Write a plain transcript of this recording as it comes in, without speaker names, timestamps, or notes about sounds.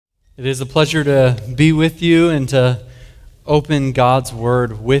It is a pleasure to be with you and to open God's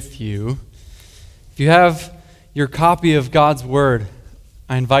Word with you. If you have your copy of God's Word,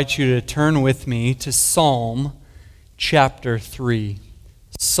 I invite you to turn with me to Psalm chapter 3.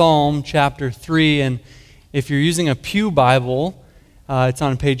 Psalm chapter 3, and if you're using a Pew Bible, it's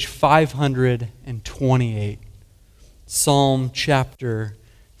on page 528. Psalm chapter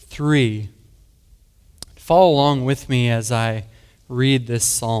 3. Follow along with me as I read this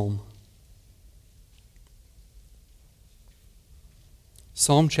psalm.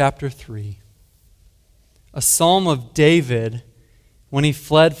 Psalm chapter 3. A psalm of David when he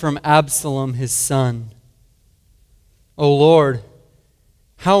fled from Absalom his son. O Lord,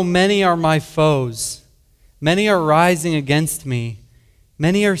 how many are my foes? Many are rising against me.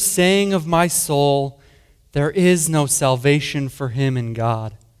 Many are saying of my soul, there is no salvation for him in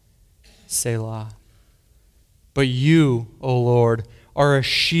God. Selah. But you, O Lord, are a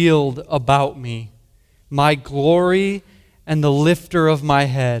shield about me, my glory and the lifter of my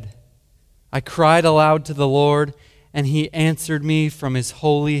head. I cried aloud to the Lord, and he answered me from his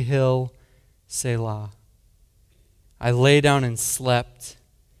holy hill, Selah. I lay down and slept.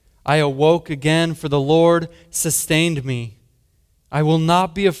 I awoke again, for the Lord sustained me. I will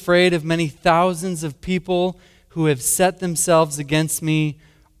not be afraid of many thousands of people who have set themselves against me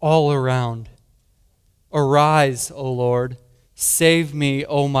all around. Arise, O Lord, save me,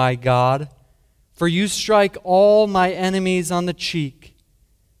 O my God, for you strike all my enemies on the cheek.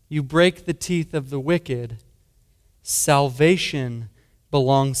 You break the teeth of the wicked. Salvation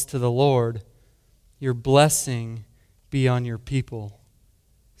belongs to the Lord. Your blessing be on your people.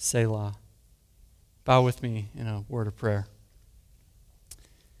 Selah. Bow with me in a word of prayer.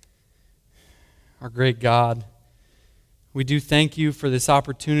 Our great God, we do thank you for this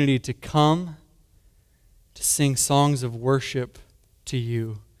opportunity to come to sing songs of worship to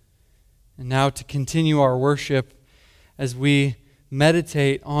you. And now to continue our worship as we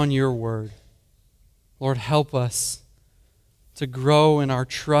meditate on your word. Lord, help us to grow in our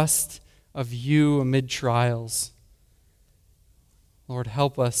trust of you amid trials. Lord,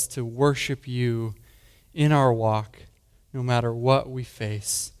 help us to worship you in our walk, no matter what we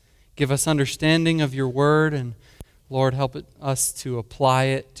face. Give us understanding of your word, and Lord, help us to apply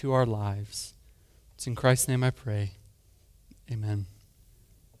it to our lives. It's in Christ's name I pray. Amen.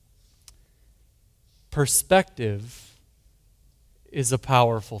 Perspective is a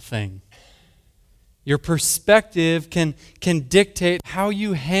powerful thing. Your perspective can dictate how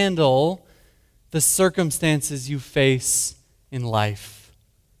you handle the circumstances you face in life.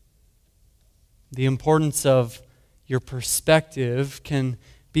 The importance of your perspective can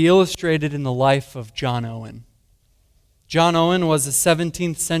be illustrated in the life of John Owen. John Owen was a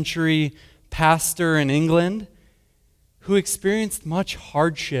 17th century pastor in England who experienced much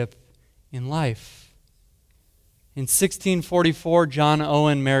hardship in life. In 1644, John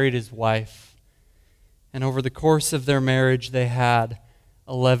Owen married his wife, and over the course of their marriage, they had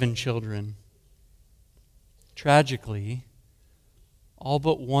 11 children. Tragically, all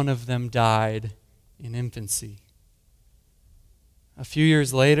but one of them died in infancy. A few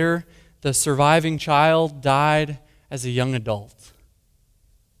years later, the surviving child died as a young adult.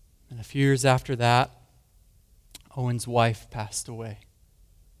 And a few years after that, Owen's wife passed away.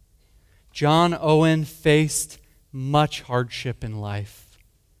 John Owen faced much hardship in life.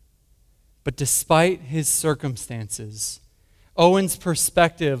 But despite his circumstances, Owen's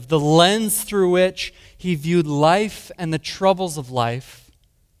perspective, the lens through which he viewed life and the troubles of life,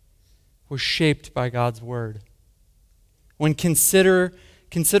 was shaped by God's word. When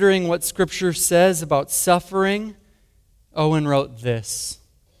considering what Scripture says about suffering, Owen wrote this.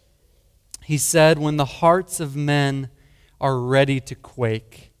 He said, when the hearts of men are ready to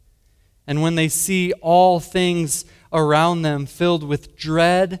quake, and when they see all things around them filled with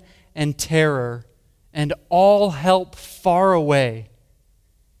dread and terror, and all help far away,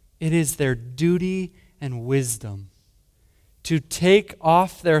 it is their duty and wisdom to take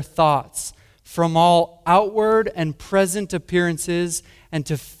off their thoughts from all outward and present appearances and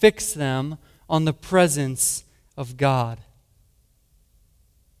to fix them on the presence of God.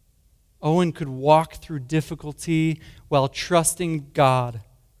 Owen could walk through difficulty while trusting God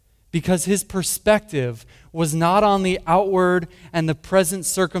because his perspective was not on the outward and the present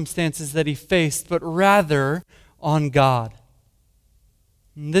circumstances that he faced, but rather on God.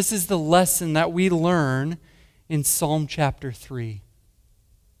 And this is the lesson that we learn in Psalm chapter 3.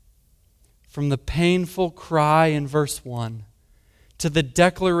 From the painful cry in verse 1 to the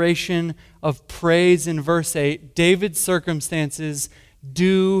declaration of praise in verse 8, David's circumstances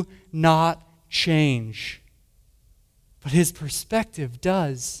do not change. But his perspective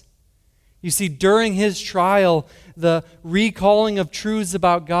does. You see, during his trial, the recalling of truths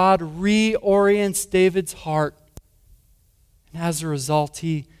about God reorients David's heart. And as a result,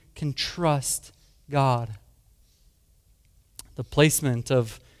 he can trust God. The placement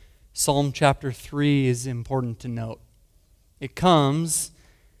of Psalm chapter 3 is important to note. It comes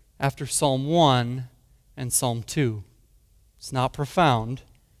after Psalm 1 and Psalm 2. It's not profound,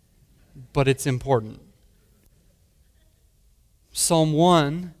 but it's important. Psalm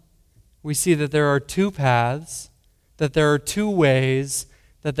 1, we see that there are two paths, that there are two ways,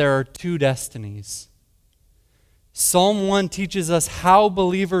 that there are two destinies. Psalm 1 teaches us how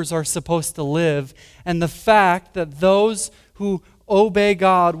believers are supposed to live and the fact that those who obey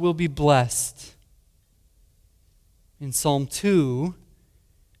God will be blessed. In Psalm 2,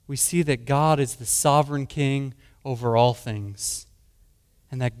 we see that God is the sovereign king over all things,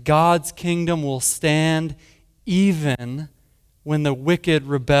 and that God's kingdom will stand even when the wicked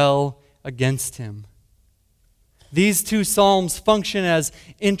rebel against him. These two psalms function as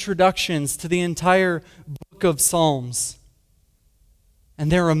introductions to the entire book of Psalms,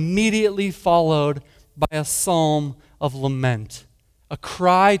 and they're immediately followed by a psalm of lament, a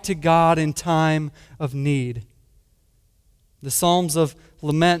cry to God in time of need. The Psalms of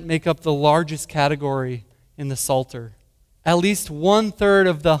lament make up the largest category in the Psalter. At least 1/3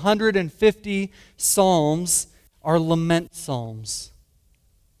 of the 150 Psalms are lament psalms.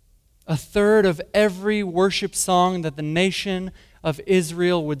 1/3 of every worship song that the nation of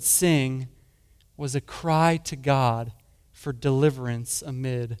Israel would sing was a cry to God for deliverance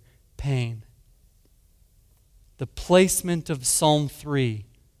amid pain. The placement of Psalm 3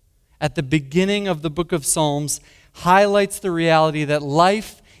 at the beginning of the book of Psalms highlights the reality that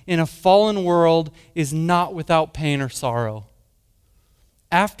life in a fallen world is not without pain or sorrow.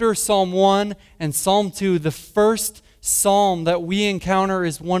 After Psalm 1 and Psalm 2, the first psalm that we encounter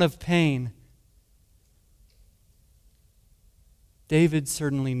is one of pain. David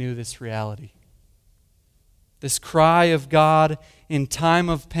certainly knew this reality. This cry of God in time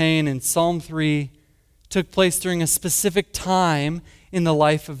of pain in Psalm 3 took place during a specific time in the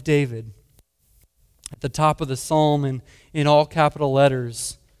life of David. At the top of the psalm, in all capital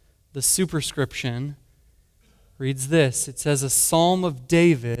letters, the superscription reads this. It says, "A psalm of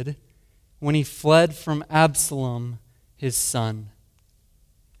David when he fled from Absalom, his son."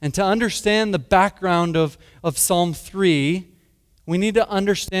 And to understand the background of Psalm 3, we need to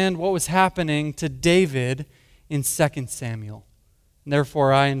understand what was happening to David in 2 Samuel. And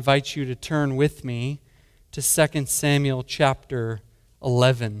therefore, I invite you to turn with me to 2 Samuel chapter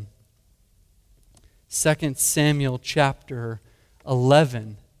 11. 2 Samuel chapter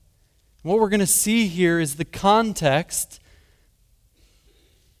 11. What we're going to see here is the context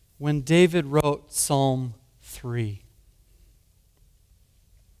when David wrote Psalm 3.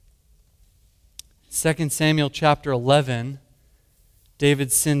 2 Samuel chapter 11,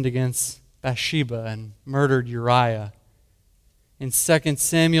 David sinned against Bathsheba and murdered Uriah. In 2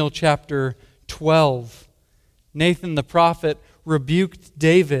 Samuel chapter 12, Nathan the prophet rebuked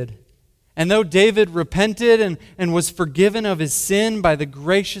David. And though David repented and was forgiven of his sin by the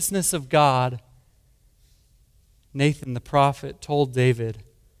graciousness of God, Nathan the prophet told David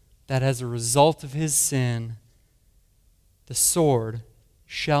that as a result of his sin, the sword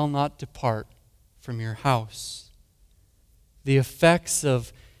shall not depart from your house. The effects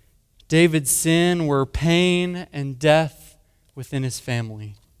of David's sin were pain and death within his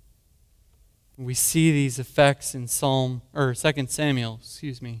family. We see these effects in 2 Samuel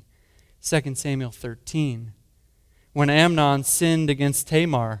 13, when Amnon sinned against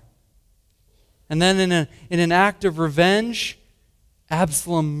Tamar. And then in an act of revenge,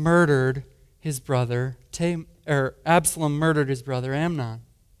 Absalom murdered his brother Amnon.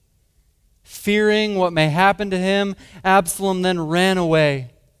 Fearing what may happen to him, Absalom then ran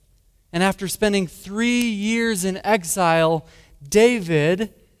away. And after spending 3 years in exile,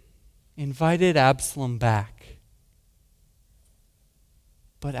 David invited Absalom back.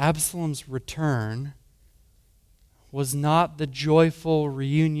 But Absalom's return was not the joyful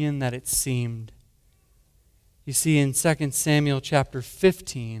reunion that it seemed. You see, in 2 Samuel chapter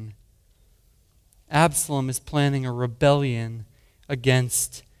 15, Absalom is planning a rebellion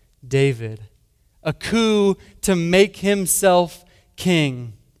against David, a coup to make himself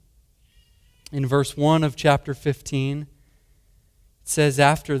king. In verse 1 of chapter 15, it says,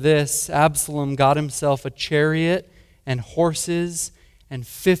 "After this, Absalom got himself a chariot and horses and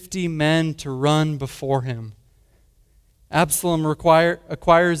 50 men to run before him." Absalom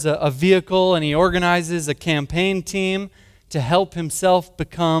acquires a vehicle and he organizes a campaign team to help himself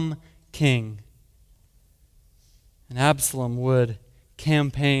become king. And Absalom would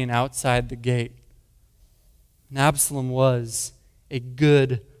campaign outside the gate. And Absalom was a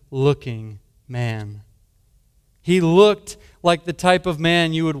good-looking man. He looked like the type of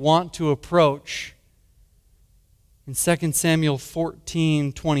man you would want to approach. In 2 Samuel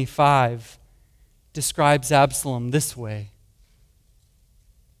 14:25, describes Absalom this way.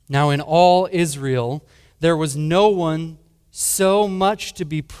 Now in all Israel, there was no one so much to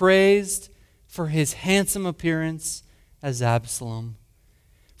be praised for his handsome appearance as Absalom.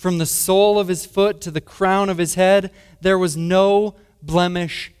 From the sole of his foot to the crown of his head, there was no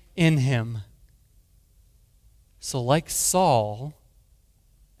blemish in him. So like Saul,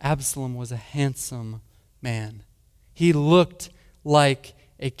 Absalom was a handsome man. He looked like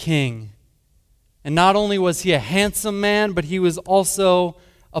a king. And not only was he a handsome man, but he was also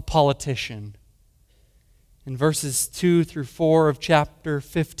a politician. In verses 2 through 4 of chapter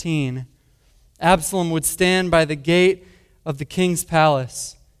 15, Absalom would stand by the gate of the king's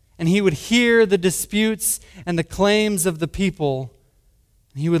palace, and he would hear the disputes and the claims of the people.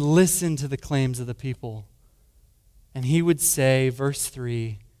 And he would listen to the claims of the people. And he would say, verse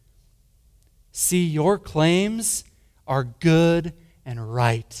 3, "See, your claims are good and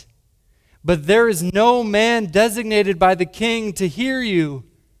right, but there is no man designated by the king to hear you."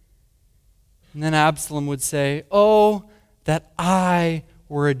 And then Absalom would say, "Oh, that I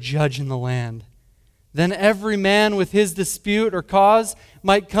were a judge in the land. Then every man with his dispute or cause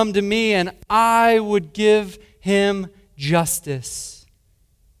might come to me, and I would give him justice."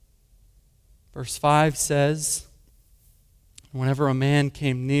 Verse 5 says, "Whenever a man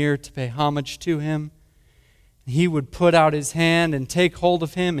came near to pay homage to him, he would put out his hand and take hold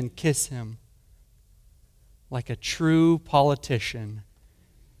of him and kiss him." Like a true politician,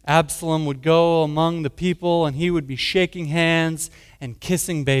 Absalom would go among the people and he would be shaking hands and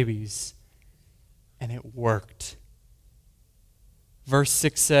kissing babies. And it worked. Verse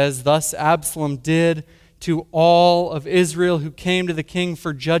 6 says, "Thus Absalom did to all of Israel who came to the king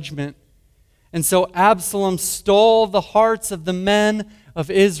for judgment. And so Absalom stole the hearts of the men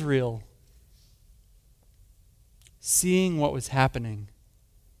of Israel." Seeing what was happening,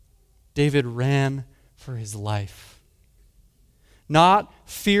 David ran for his life. Not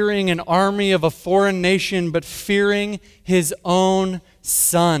fearing an army of a foreign nation, but fearing his own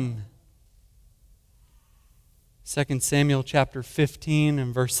son. 2 Samuel chapter 15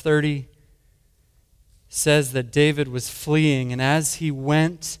 and verse 30 says that David was fleeing, and as he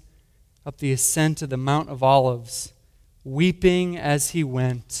went up the ascent of the Mount of Olives, weeping as he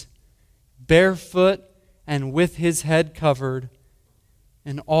went, barefoot and with his head covered,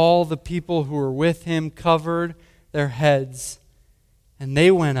 and all the people who were with him covered their heads, and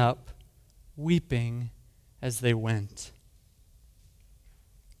they went up weeping as they went.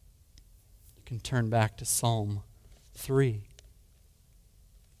 You can turn back to Psalm 3.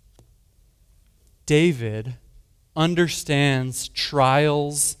 David understands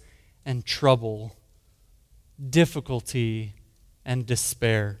trials and trouble, difficulty and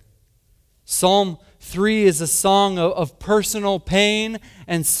despair. Psalm 3 is a song of personal pain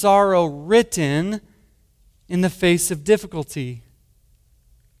and sorrow written in the face of difficulty.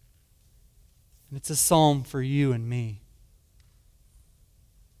 And it's a psalm for you and me.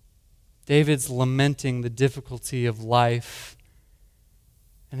 David's lamenting the difficulty of life,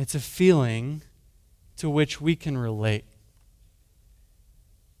 and it's a feeling to which we can relate.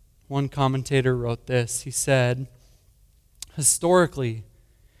 One commentator wrote this. He said, "Historically,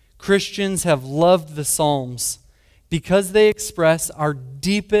 Christians have loved the Psalms because they express our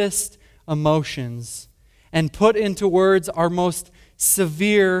deepest emotions and put into words our most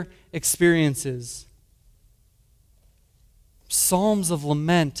severe experiences. Psalms of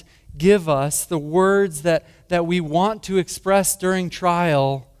lament give us the words that we want to express during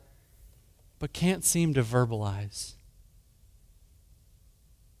trial, but can't seem to verbalize.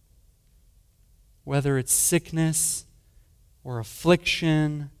 Whether it's sickness or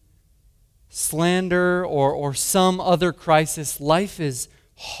affliction, slander, or some other crisis, life is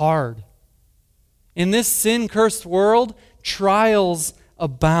hard. In this sin-cursed world, trials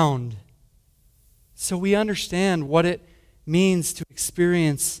abound. So we understand what it means to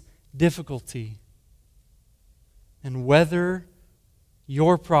experience difficulty. And whether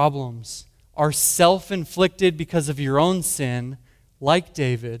your problems are self-inflicted because of your own sin, like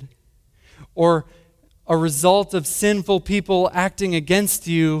David, or a result of sinful people acting against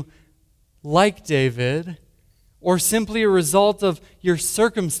you, like David, or simply a result of your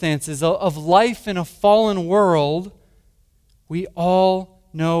circumstances, of life in a fallen world, we all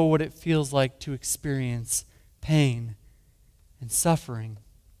know what it feels like to experience pain and suffering.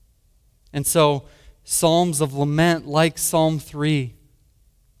 And so, Psalms of lament, like Psalm 3,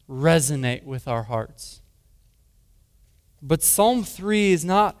 resonate with our hearts. But Psalm 3 is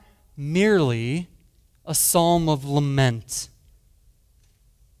not merely a psalm of lament.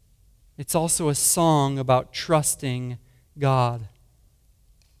 It's also a song about trusting God.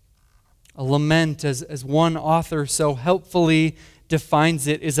 A lament, as one author so helpfully defines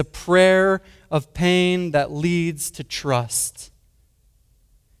it, is a prayer of pain that leads to trust.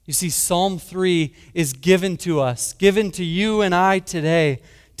 You see, Psalm 3 is given to us, given to you and I today,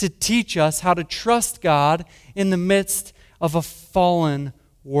 to teach us how to trust God in the midst of a fallen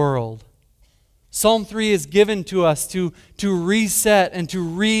world. Psalm 3 is given to us to reset and to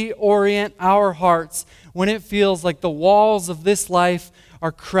reorient our hearts when it feels like the walls of this life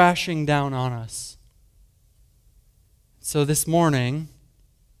are crashing down on us. So this morning,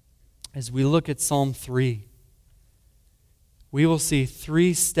 as we look at Psalm 3, we will see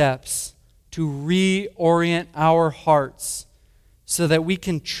 3 steps to reorient our hearts so that we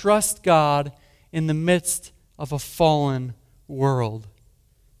can trust God in the midst of a fallen world.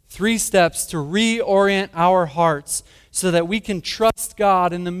 3 steps to reorient our hearts so that we can trust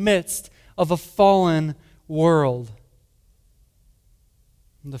God in the midst of a fallen world.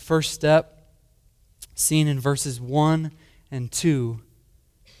 The first step, seen in verses 1 and 2,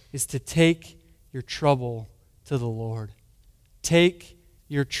 is to take your trouble to the Lord. Take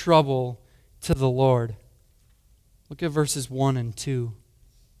your trouble to the Lord. Look at verses 1 and 2.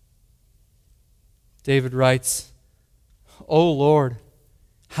 David writes, "O Lord,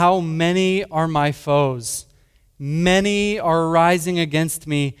 how many are my foes? Many are rising against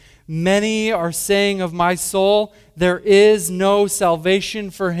me. Many are saying of my soul, there is no salvation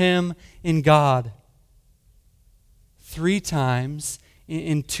for him in God." 3 times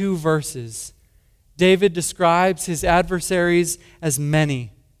in 2 verses, David describes his adversaries as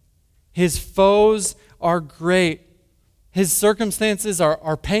many. His foes are great. His circumstances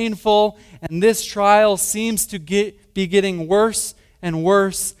are painful, and this trial seems to be getting worse and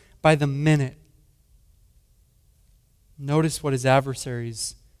worse by the minute. Notice what his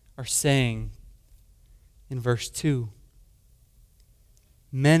adversaries are saying in verse 2.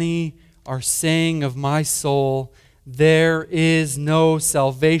 Many are saying of my soul, there is no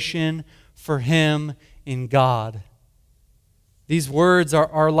salvation for him in God. These words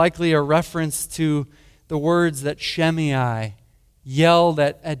are likely a reference to the words that Shimei yelled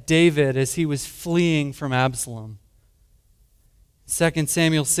at David as he was fleeing from Absalom. 2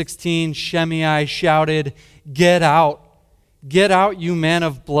 Samuel 16, Shimei shouted, "Get out! Get out, you man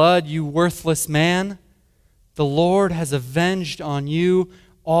of blood, you worthless man! The Lord has avenged on you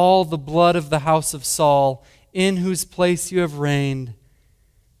all the blood of the house of Saul, in whose place you have reigned.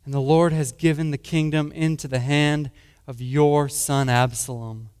 And the Lord has given the kingdom into the hand of your son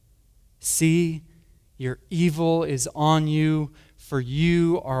Absalom. See, your evil is on you, for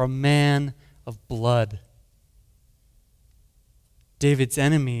you are a man of blood." David's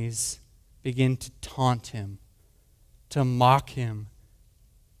enemies begin to taunt him, to mock him.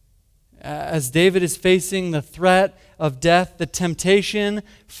 As David is facing the threat of death, the temptation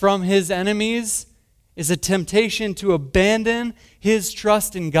from his enemies is a temptation to abandon his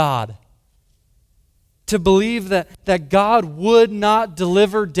trust in God, to believe that God would not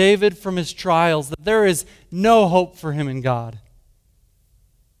deliver David from his trials, that there is no hope for him in God.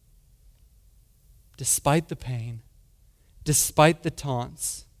 Despite the pain, despite the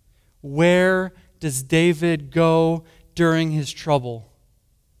taunts, where does David go during his trouble?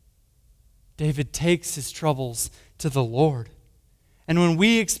 David takes his troubles to the Lord. And when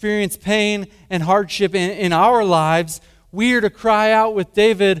we experience pain and hardship in our lives, we are to cry out with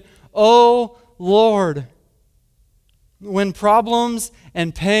David, "O Lord." When problems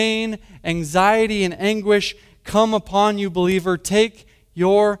and pain, anxiety and anguish come upon you, believer, take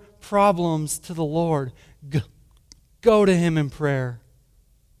your problems to the Lord. Go to Him in prayer.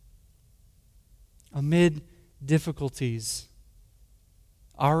 Amid difficulties,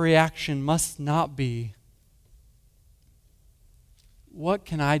 our reaction must not be, "What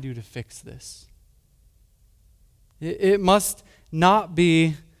can I do to fix this?" It must not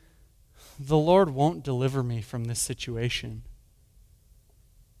be, "The Lord won't deliver me from this situation."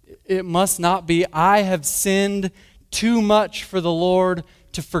 It must not be, "I have sinned too much for the Lord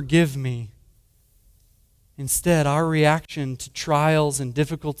to forgive me." Instead, our reaction to trials and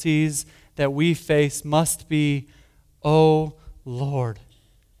difficulties that we face must be, "O Lord."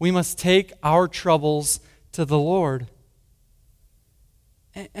 We must take our troubles to the Lord.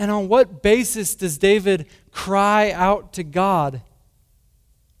 And on what basis does David cry out to God?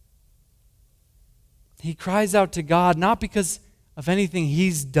 He cries out to God not because of anything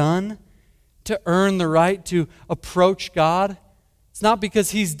he's done to earn the right to approach God. It's not because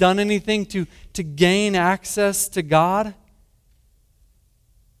he's done anything to gain access to God.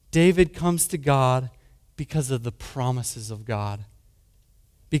 David comes to God because of the promises of God,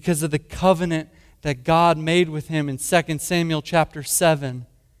 because of the covenant that God made with him in 2 Samuel chapter 7,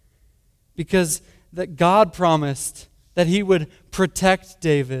 because that God promised that he would protect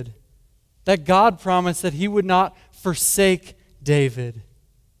David, that God promised that he would not forsake David.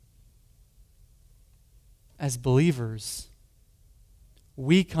 As believers,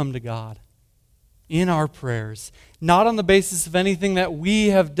 we come to God in our prayers, not on the basis of anything that we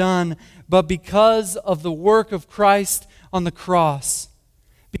have done, but because of the work of Christ on the cross.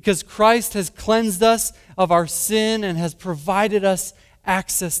 Because Christ has cleansed us of our sin and has provided us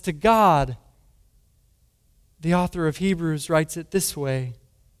access to God. The author of Hebrews writes it this way.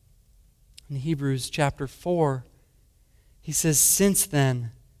 In Hebrews chapter 4, he says, "Since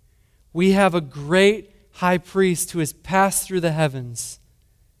then, we have a great high priest who has passed through the heavens.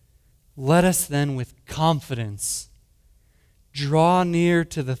 Let us then with confidence draw near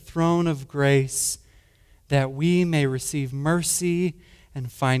to the throne of grace, that we may receive mercy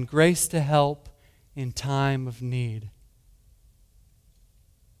and find grace to help in time of need."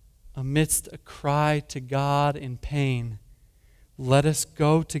 Amidst a cry to God in pain, let us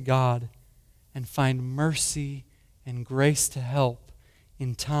go to God and find mercy and grace to help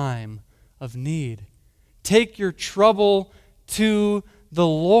in time of need. Take your trouble to the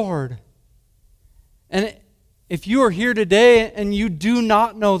Lord. And if you are here today and you do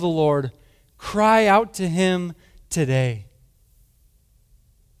not know the Lord, cry out to Him today.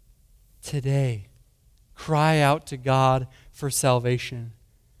 Today, cry out to God for salvation.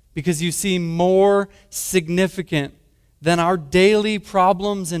 Because you see, more significant than our daily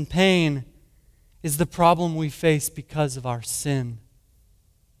problems and pain is the problem we face because of our sin.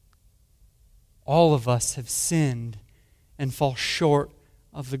 All of us have sinned and fall short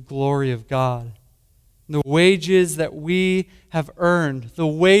of the glory of God. The wages that we have earned, the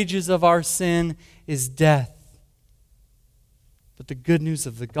wages of our sin, is death. But the good news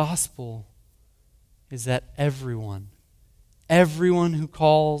of the gospel is that everyone who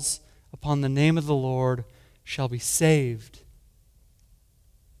calls upon the name of the Lord shall be saved.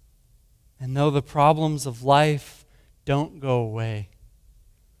 And though the problems of life don't go away,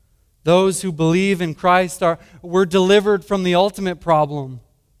 those who believe in Christ we're delivered from the ultimate problem,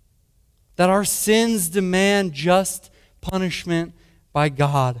 that our sins demand just punishment by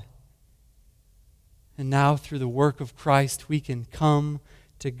God. And now through the work of Christ, we can come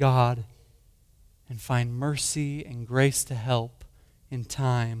to God and find mercy and grace to help in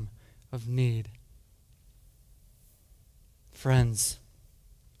time of need. Friends,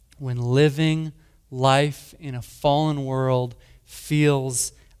 when living life in a fallen world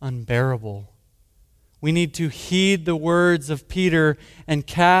feels unbearable, we need to heed the words of Peter and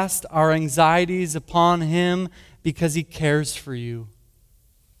cast our anxieties upon Him because He cares for you.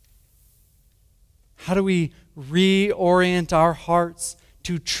 How do we reorient our hearts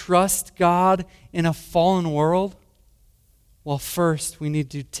to trust God in a fallen world? Well, first, we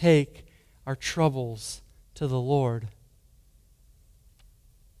need to take our troubles to the Lord.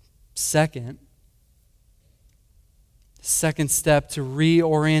 Second step to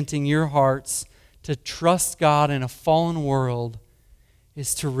reorienting your hearts to trust God in a fallen world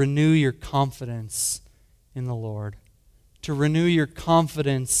is to renew your confidence in the Lord. To renew your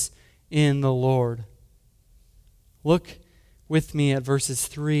confidence in the Lord. Look with me at verses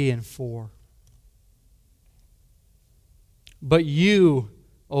 3 and 4. "But you,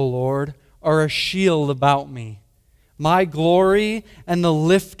 O Lord, are a shield about me, my glory and the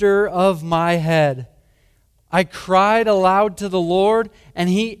lifter of my head. I cried aloud to the Lord, and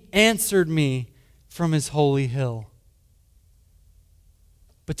He answered me from His holy hill."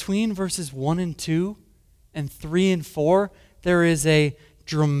 Between verses 1 and 2 and 3 and 4, there is a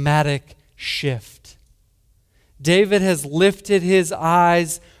dramatic shift. David has lifted his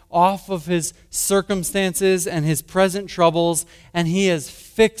eyes off of his circumstances and his present troubles, and he has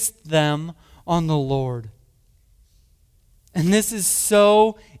fixed them on the Lord. And this is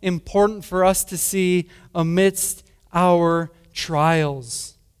so important for us to see amidst our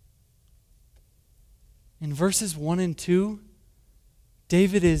trials. In verses 1 and 2,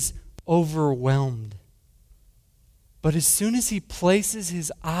 David is overwhelmed. But as soon as he places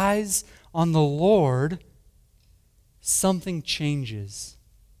his eyes on the Lord, something changes.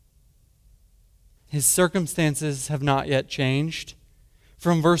 His circumstances have not yet changed.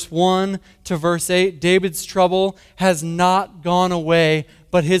 From verse 1 to verse 8, David's trouble has not gone away,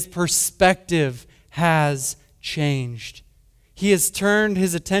 but his perspective has changed. He has turned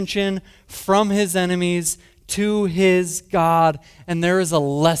his attention from his enemies to his God. And there is a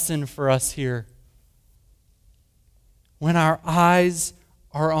lesson for us here. When our eyes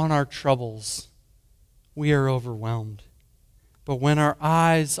are on our troubles, we are overwhelmed. But when our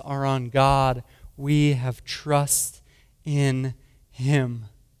eyes are on God, we have trust in him.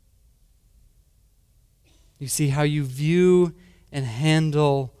 You see, how you view and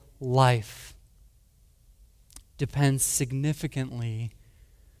handle life depends significantly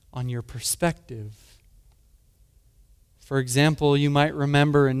on your perspective. For example, you might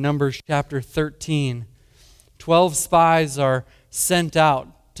remember in Numbers chapter 13, 12 spies are sent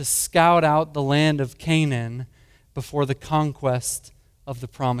out to scout out the land of Canaan before the conquest of the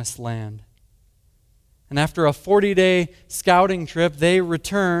promised land. And after a 40-day scouting trip, they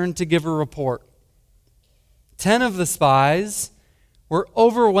return to give a report. 10 of the spies were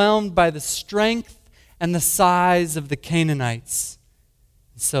overwhelmed by the strength and the size of the Canaanites.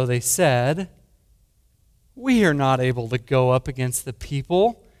 So they said, "We are not able to go up against the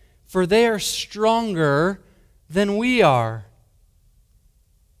people, for they are stronger than we are."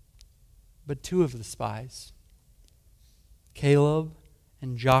 But 2 of the spies, Caleb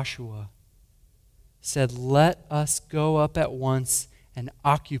and Joshua, said, "Let us go up at once and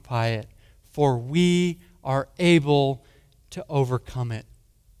occupy it, for we are able to overcome it."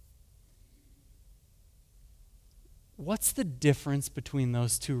 What's the difference between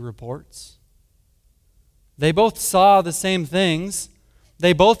those 2 reports? They both saw the same things.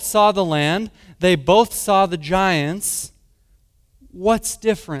 They both saw the land. They both saw the giants. What's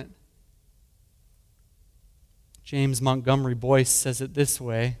different? James Montgomery Boyce says it this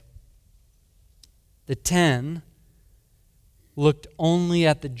way: the 10 looked only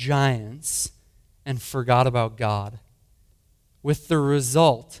at the giants and forgot about God, with the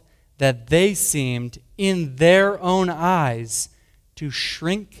result that they seemed, in their own eyes, to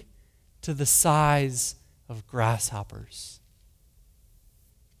shrink to the size of grasshoppers.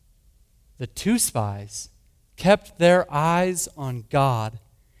 The 2 spies kept their eyes on God,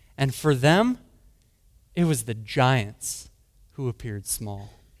 and for them, it was the giants who appeared small.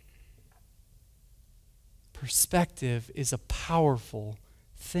 Perspective is a powerful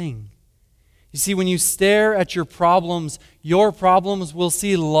thing. You see, when you stare at your problems will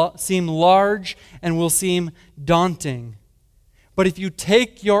seem large and will seem daunting. But if you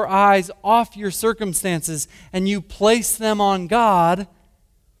take your eyes off your circumstances and you place them on God,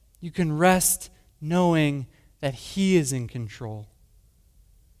 you can rest knowing that He is in control.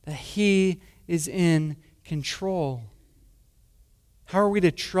 That He is in control. How are we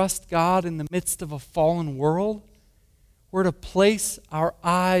to trust God in the midst of a fallen world? We're to place our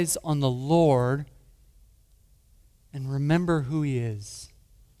eyes on the Lord and remember who He is.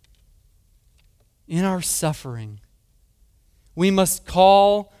 In our suffering, we must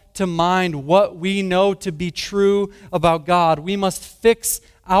call to mind what we know to be true about God. We must fix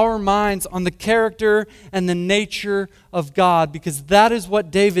our minds on the character and the nature of God, because that is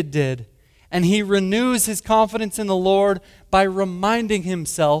what David did. And he renews his confidence in the Lord by reminding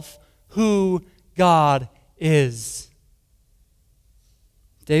himself who God is.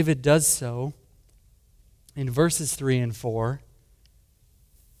 David does so in verses 3 and 4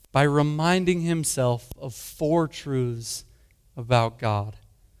 by reminding himself of 4 truths about God.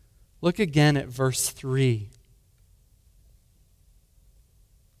 Look again at verse 3.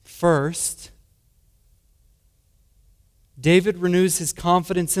 First, David renews his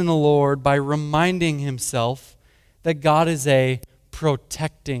confidence in the Lord by reminding himself that God is a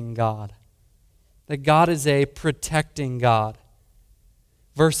protecting God. That God is a protecting God.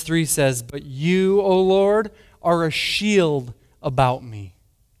 Verse 3 says, "But you, O Lord, are a shield about me."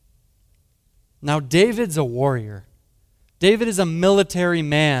 Now, David's a warrior. David is a military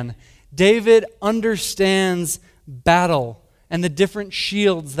man. David understands battle and the different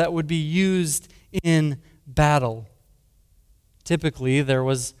shields that would be used in battle. Typically, there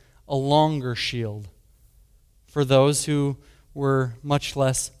was a longer shield for those who were much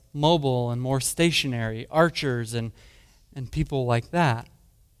less mobile and more stationary, archers and people like that.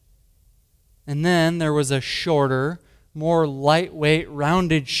 And then there was a shorter, more lightweight,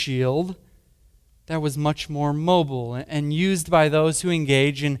 rounded shield that was much more mobile and used by those who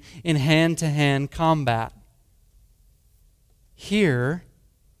engage in hand-to-hand combat. Here,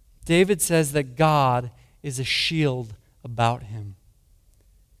 David says that God is a shield about him.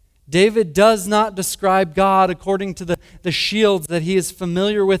 David does not describe God according to the shields that he is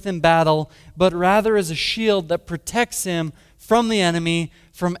familiar with in battle, but rather as a shield that protects him from the enemy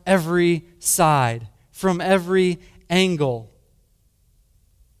from every side, from every angle.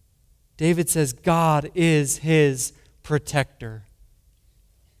 David says God is his protector.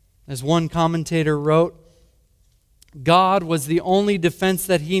 As one commentator wrote, God was the only defense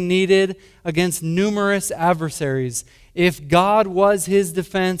that he needed against numerous adversaries. If God was his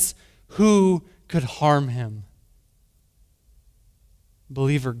defense, who could harm him?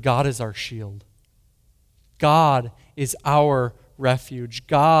 Believer, God is our shield. God is our refuge.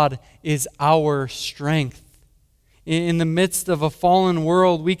 God is our strength. In the midst of a fallen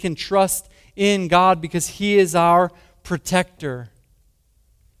world, we can trust in God because he is our protector.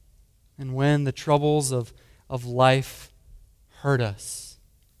 And when the troubles of life hurt us,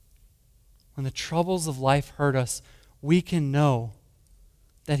 when the troubles of life hurt us, we can know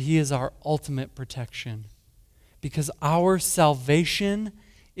that he is our ultimate protection because our salvation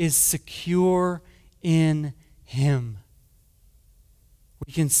is secure in him.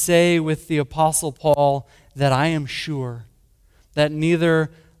 We can say with the Apostle Paul that I am sure that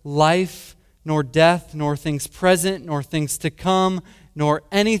neither life nor death, nor things present, nor things to come, nor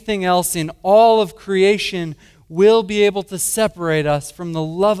anything else in all of creation will be able to separate us from the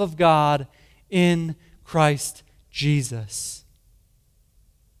love of God in Christ Jesus.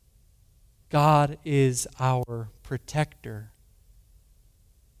 God is our protector.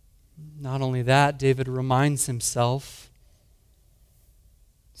 Not only that, David reminds himself,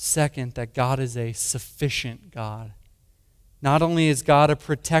 second, that God is a sufficient God. Not only is God a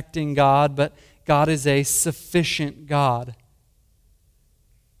protecting God, but God is a sufficient God.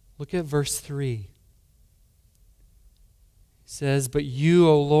 Look at verse 3. It says, "But you,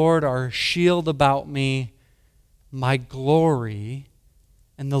 O Lord, are a shield about me, my glory,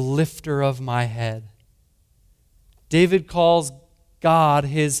 and the lifter of my head." David calls God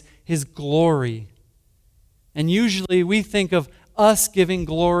his glory. And usually we think of us giving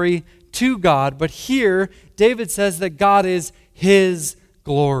glory to God, but here David says that God is his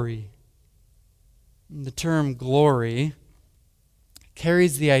glory. And the term glory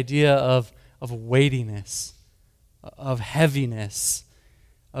carries the idea of weightiness, of heaviness,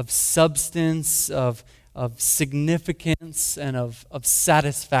 of substance, of significance, and of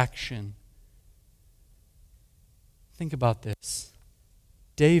satisfaction. Think about this.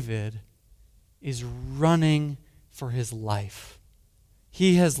 David is running for his life.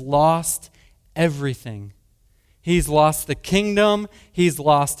 He has lost everything. He's lost the kingdom, he's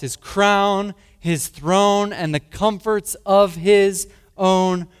lost his crown, his throne, and the comforts of his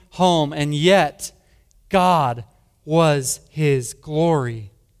own home. And yet, God was his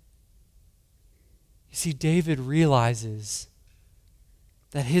glory. You see, David realizes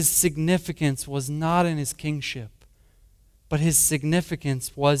that his significance was not in his kingship, but his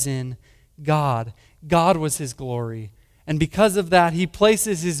significance was in God. God was his glory. And because of that, he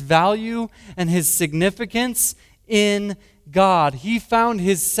places his value and his significance in God. He found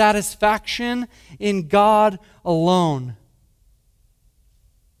his satisfaction in God alone.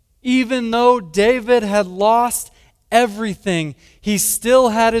 Even though David had lost everything, he still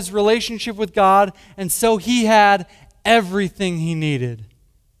had his relationship with God, and so he had everything he needed.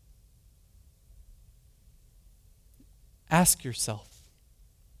 Ask yourself,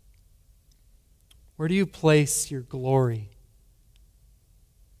 where do you place your glory?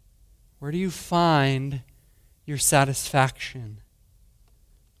 Where do you find your satisfaction?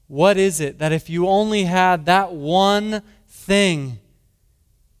 What is it that if you only had that one thing,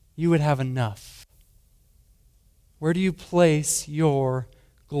 you would have enough? Where do you place your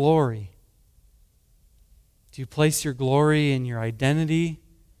glory? Do you place your glory in your identity,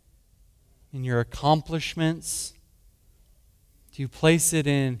 in your accomplishments? Do you place it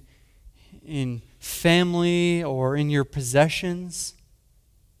in family or in your possessions?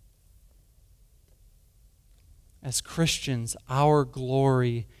 As Christians, our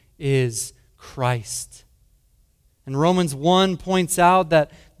glory is Christ. And Romans 1 points out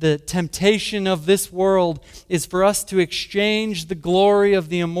that the temptation of this world is for us to exchange the glory of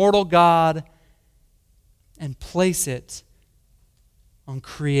the immortal God and place it on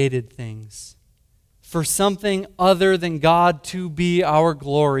created things, for something other than God to be our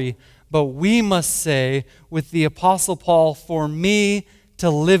glory. But we must say with the Apostle Paul, "For me to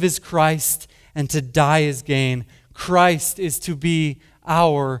live is Christ, and to die is gain." Christ is to be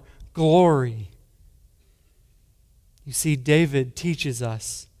our glory. You see, David teaches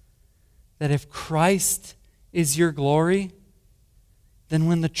us that if Christ is your glory, then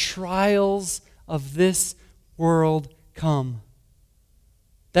when the trials of this world come,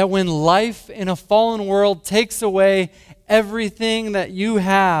 that when life in a fallen world takes away everything that you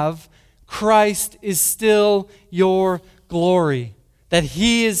have, Christ is still your glory. That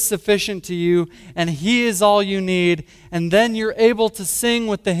He is sufficient to you and He is all you need. And then you're able to sing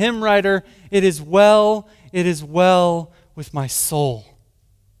with the hymn writer, it is well with my soul.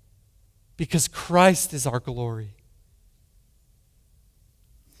 Because Christ is our glory.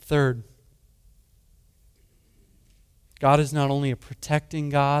 Third, God is not only a protecting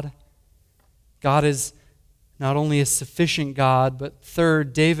God, God is not only a sufficient God, but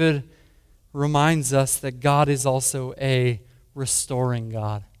third, David reminds us that God is also a restoring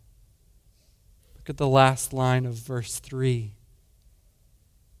God. Look at the last line of verse 3.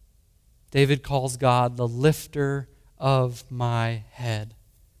 David calls God the lifter of my head.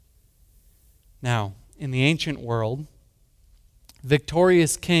 Now, in the ancient world,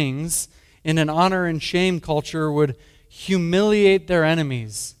 victorious kings in an honor and shame culture would humiliate their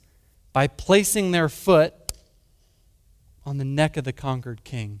enemies by placing their foot on the neck of the conquered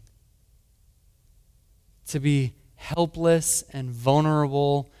king. To be helpless and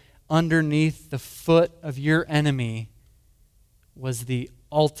vulnerable underneath the foot of your enemy was the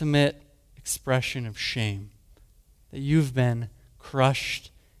ultimate expression of shame, that you've been crushed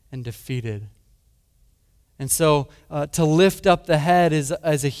and defeated. And so to lift up the head is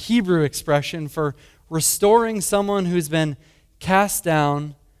as a Hebrew expression for restoring someone who's been cast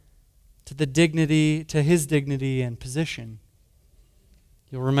down to his dignity and position.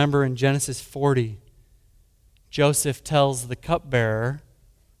 You'll remember in Genesis 40, Joseph tells the cupbearer,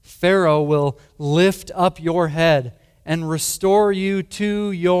 Pharaoh will lift up your head and restore you to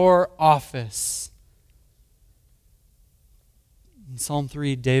your office. In Psalm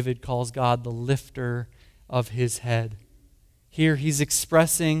 3, David calls God the lifter of his head. Here he's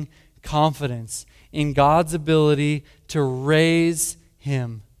expressing confidence in God's ability to raise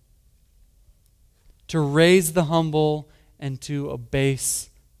him, to raise the humble and to abase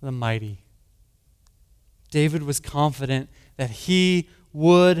the mighty. David was confident that he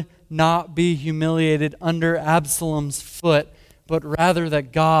would not be humiliated under Absalom's foot, but rather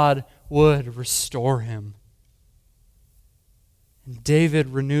that God would restore him. And David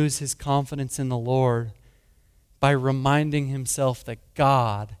renews his confidence in the Lord by reminding himself that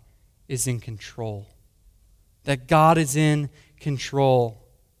God is in control. That God is in control.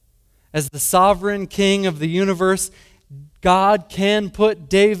 As the sovereign king of the universe, God can put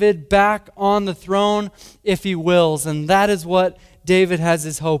David back on the throne if he wills, and that is what David has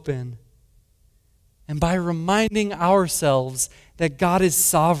his hope in. And by reminding ourselves that God is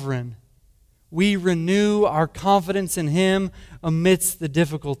sovereign, we renew our confidence in him amidst the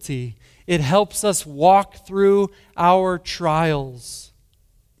difficulty. It helps us walk through our trials.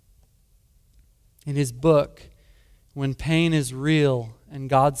 In his book, When Pain is Real and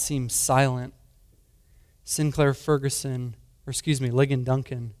God Seems Silent, Ligon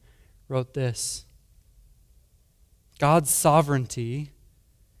Duncan wrote this: God's sovereignty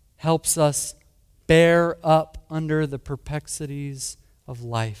helps us bear up under the perplexities of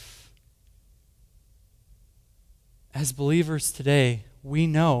life. As believers today, we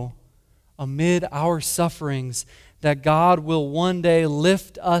know amid our sufferings that God will one day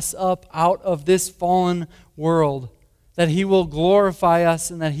lift us up out of this fallen world, that he will glorify us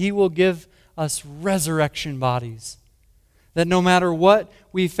and that he will give us resurrection bodies. That no matter what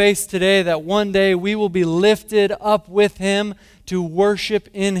we face today, that one day we will be lifted up with him to worship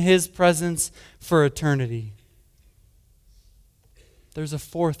in his presence for eternity. There's a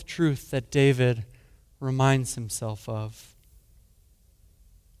fourth truth that David reminds himself of.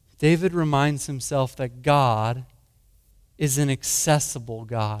 David reminds himself that God is an accessible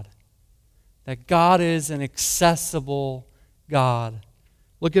God. That God is an accessible God.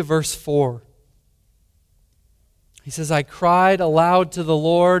 Look at verse 4. He says, I cried aloud to the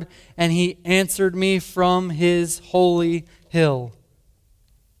Lord, and he answered me from his holy hill.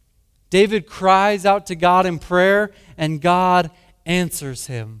 David cries out to God in prayer, and God answers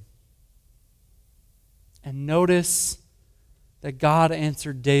him. And notice that God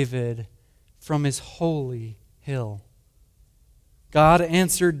answered David from his holy hill. God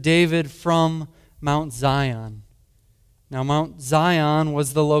answered David from Mount Zion. Now, Mount Zion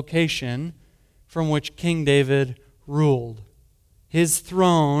was the location from which King David ruled. His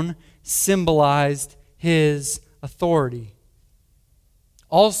throne symbolized his authority.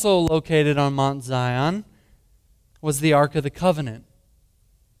 Also located on Mount Zion was the Ark of the Covenant,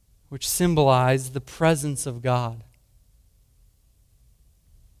 which symbolized the presence of God.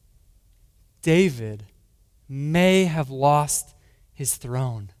 David may have lost his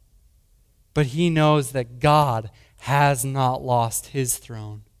throne, but he knows that God has not lost his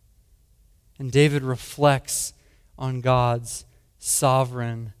throne. And David reflects on God's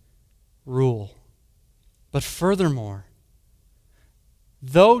sovereign rule. But furthermore,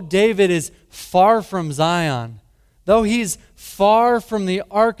 though David is far from Zion, though he's far from the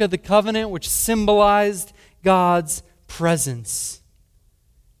Ark of the Covenant, which symbolized God's presence,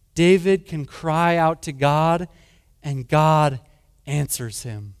 David can cry out to God, and God answers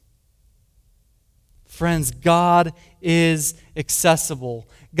him. Friends, God is accessible.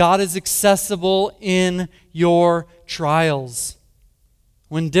 God is accessible in your trials.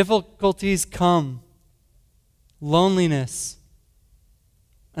 When difficulties come, loneliness,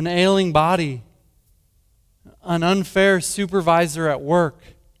 an ailing body, an unfair supervisor at work,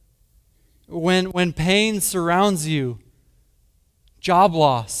 when pain surrounds you, job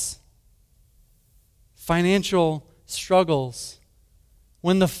loss, financial struggles,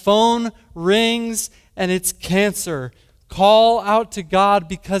 when the phone rings and it's cancer, call out to God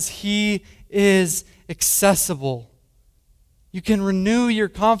because He is accessible. You can renew your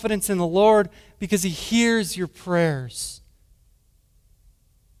confidence in the Lord because He hears your prayers.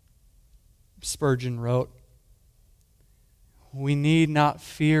 Spurgeon wrote, "We need not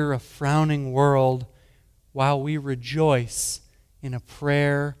fear a frowning world while we rejoice in a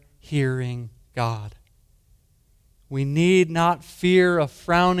prayer-hearing God." We need not fear a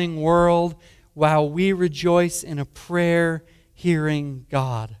frowning world while we rejoice in a prayer-hearing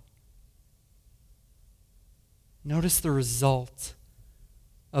God. Notice the result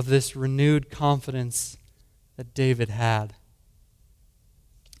of this renewed confidence that David had.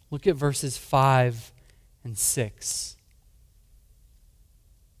 Look at verses 5 and 6.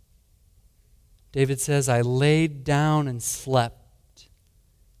 David says, "I laid down and slept.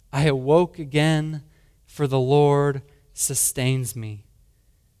 I awoke again, for the Lord sustains me.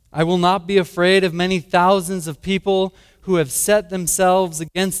 I will not be afraid of many thousands of people who have set themselves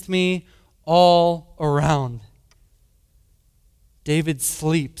against me all around." David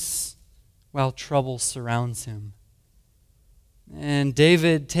sleeps while trouble surrounds him. And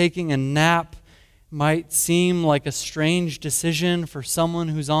David taking a nap might seem like a strange decision for someone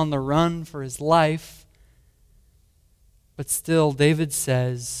who's on the run for his life. But still, David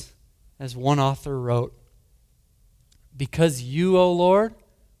says, as one author wrote, "Because you, O Lord,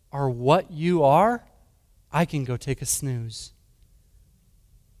 are what you are, I can go take a snooze."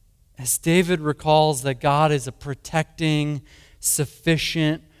 As David recalls that God is a protecting,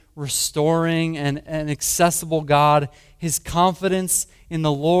 sufficient, restoring, and accessible God, his confidence in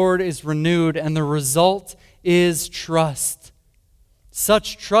the Lord is renewed, and the result is trust.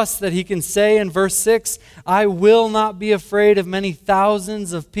 Such trust that he can say in verse 6, "I will not be afraid of many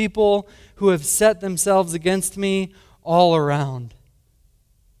thousands of people who have set themselves against me all around."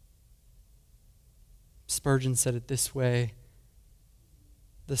 Spurgeon said it this way: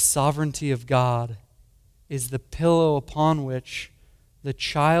 "The sovereignty of God is the pillow upon which the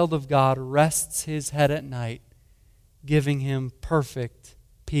child of God rests his head at night, giving him perfect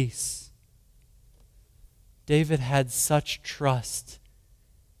peace." David had such trust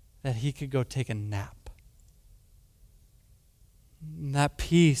that he could go take a nap. And that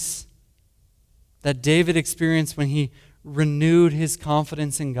peace that David experienced when he renewed his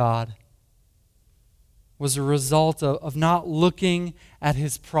confidence in God was a result of not looking at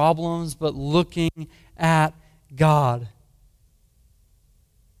his problems, but looking at God.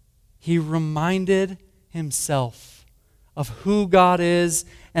 He reminded himself of who God is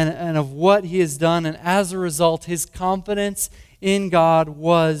and of what He has done, and as a result, his confidence in God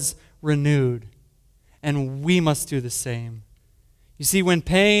was renewed. And we must do the same. You see, when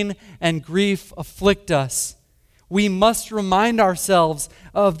pain and grief afflict us, we must remind ourselves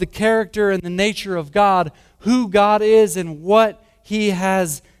of the character and the nature of God, who God is and what He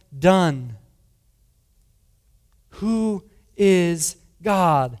has done. Who is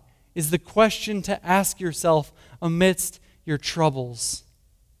God is the question to ask yourself amidst your troubles.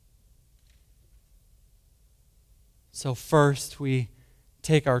 So first, we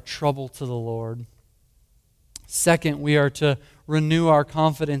take our trouble to the Lord. Second, we are to renew our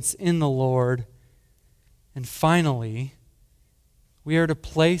confidence in the Lord. And finally, we are to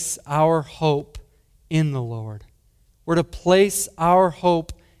place our hope in the Lord. We're to place our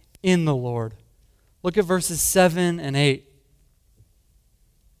hope in the Lord. Look at verses 7 and 8.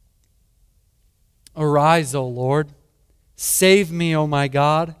 "Arise, O Lord. Save me, O my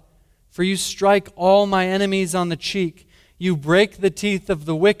God. For you strike all my enemies on the cheek. You break the teeth of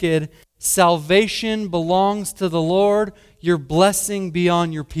the wicked. Salvation belongs to the Lord. Your blessing be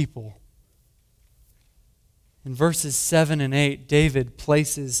on your people." In verses 7 and 8, David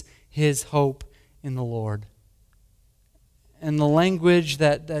places his hope in the Lord. And the language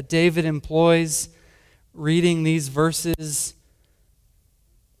that David employs reading these verses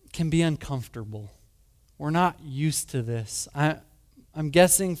can be uncomfortable. We're not used to this. I'm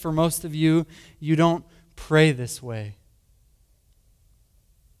guessing for most of you, you don't pray this way.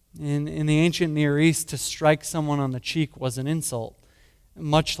 In the ancient Near East, to strike someone on the cheek was an insult,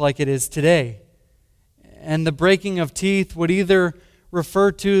 much like it is today. And the breaking of teeth would either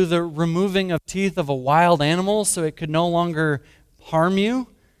refer to the removing of teeth of a wild animal so it could no longer harm you,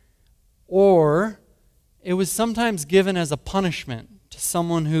 or it was sometimes given as a punishment to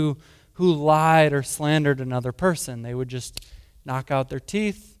someone who lied or slandered another person. They would just knock out their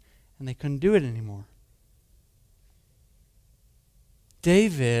teeth and they couldn't do it anymore.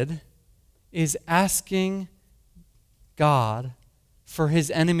 David is asking God for his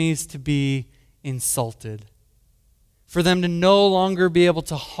enemies to be insulted, for them to no longer be able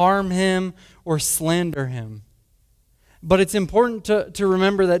to harm him or slander him. But it's important to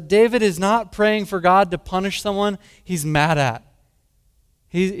remember that David is not praying for God to punish someone he's mad at.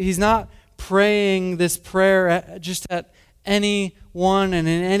 He's not praying this prayer just at anyone and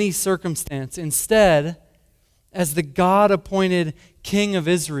in any circumstance. Instead, as the God-appointed King of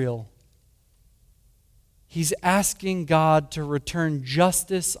Israel, he's asking God to return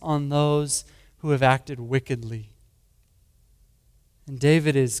justice on those who have acted wickedly. And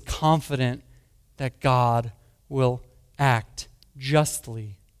David is confident that God will act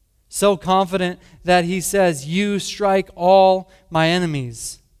justly. So confident that he says, "You strike all my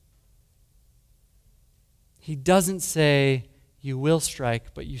enemies." He doesn't say, "You will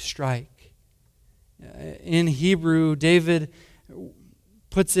strike," but "you strike." In Hebrew, David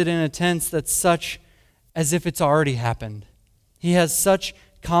puts it in a tense that's such as if it's already happened. He has such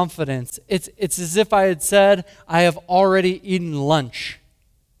confidence. It's as if I had said, "I have already eaten lunch,"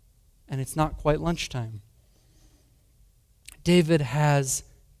 and it's not quite lunchtime. David has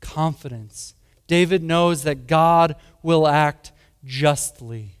confidence. David knows that God will act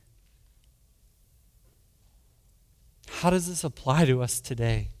justly. How does this apply to us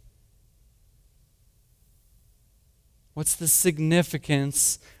today? What's the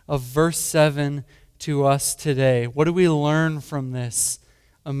significance of verse 7 to us today? What do we learn from this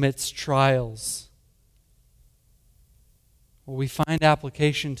amidst trials? Well, we find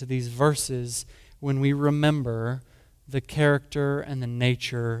application to these verses when we remember the character and the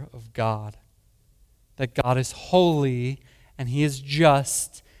nature of God. That God is holy, and He is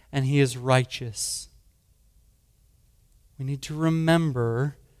just, and He is righteous. We need to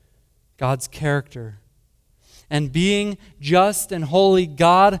remember God's character. And being just and holy,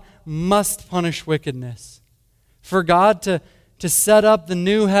 God must punish wickedness. For God to set up the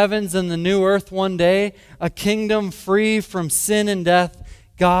new heavens and the new earth one day, a kingdom free from sin and death,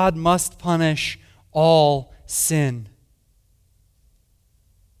 God must punish all sin.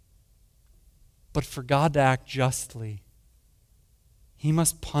 But for God to act justly, He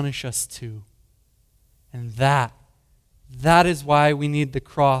must punish us too. And that is why we need the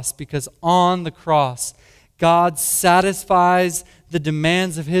cross, because on the cross, God satisfies the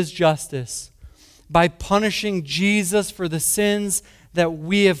demands of His justice by punishing Jesus for the sins that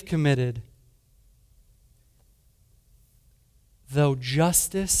we have committed. Though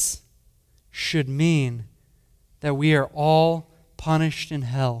justice should mean that we are all punished in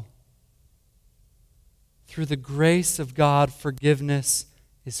hell, through the grace of God, forgiveness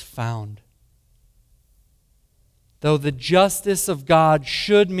is found. Though the justice of God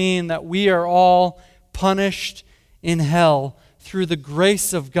should mean that we are all punished in hell, through the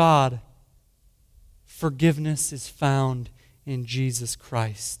grace of God, forgiveness is found in Jesus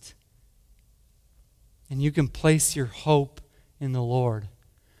Christ. And you can place your hope in the Lord,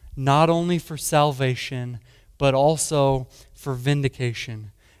 not only for salvation, but also for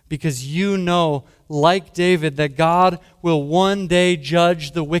vindication. Because you know, like David, that God will one day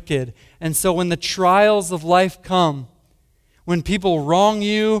judge the wicked. And so when the trials of life come, when people wrong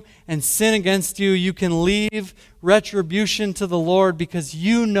you and sin against you, you can leave retribution to the Lord because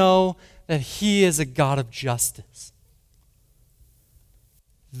you know that He is a God of justice.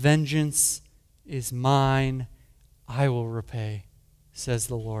 Vengeance is mine, I will repay, says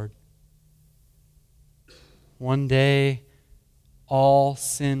the Lord. One day, all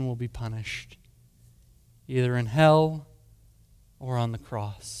sin will be punished, either in hell or on the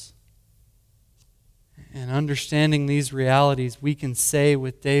cross. And understanding these realities, we can say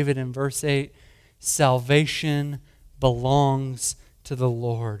with David in verse 8, salvation belongs to the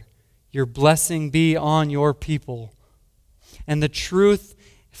Lord. Your blessing be on your people. And the truth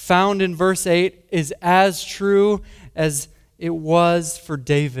found in verse 8 is as true as it was for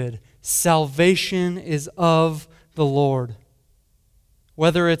David. Salvation is of the Lord.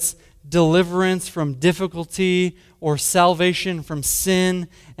 Whether it's deliverance from difficulty or salvation from sin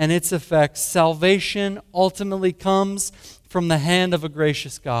and its effects, salvation ultimately comes from the hand of a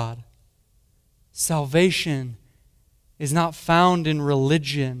gracious God. Salvation is not found in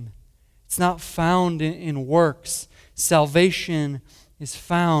religion. It's not found in works. Salvation is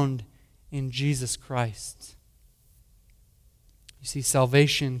found in Jesus Christ. You see,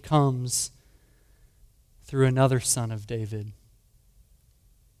 salvation comes through another son of David.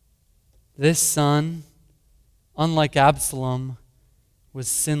 This son, unlike Absalom, was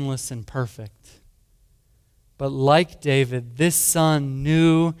sinless and perfect. But like David, this son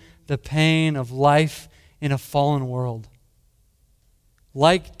knew the pain of life in a fallen world.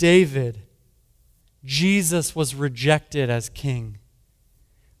 Like David, Jesus was rejected as king.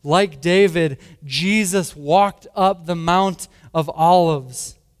 Like David, Jesus walked up the Mount of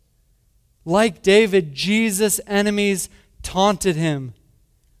Olives. Like David, Jesus' enemies taunted him.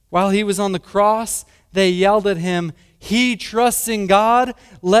 While he was on the cross, they yelled at him, "He trusts in God,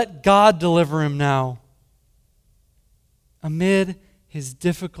 let God deliver him now." Amid his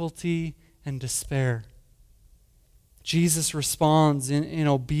difficulty and despair, Jesus responds in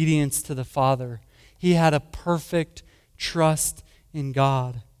obedience to the Father. He had a perfect trust in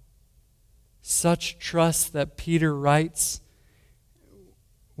God. Such trust that Peter writes,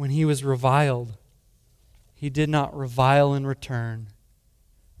 when he was reviled, he did not revile in return.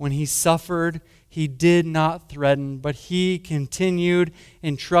 When he suffered, he did not threaten, but he continued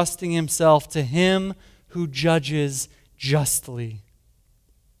entrusting himself to him who judges justly.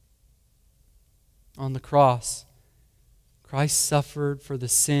 On the cross, Christ suffered for the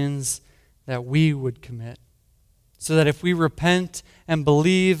sins that we would commit, so that if we repent and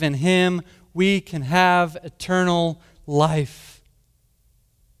believe in him, we can have eternal life.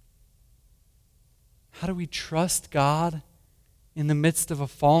 How do we trust God in the midst of a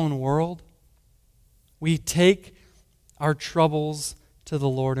fallen world? We take our troubles to the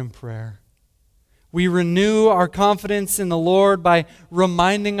Lord in prayer. We renew our confidence in the Lord by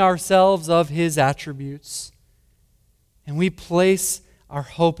reminding ourselves of his attributes. And we place our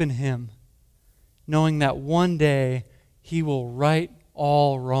hope in him, knowing that one day he will right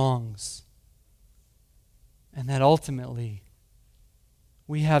all wrongs. And that ultimately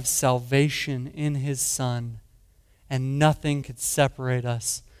we have salvation in his Son, and nothing could separate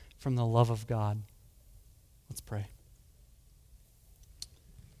us from the love of God. Let's pray.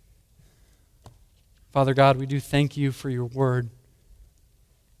 Father God, we do thank you for your word.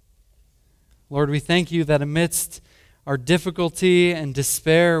 Lord, we thank you that amidst our difficulty and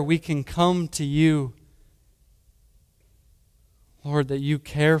despair, we can come to you. Lord, that you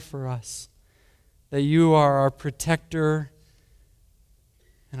care for us, that you are our protector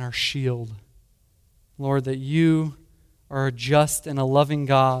and our shield. Lord, that you are a just and a loving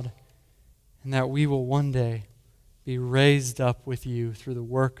God, and that we will one day be raised up with you through the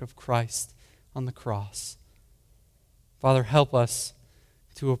work of Christ on the cross. Father, help us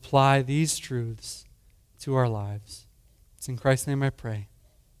to apply these truths to our lives. It's in Christ's name I pray.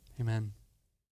 Amen.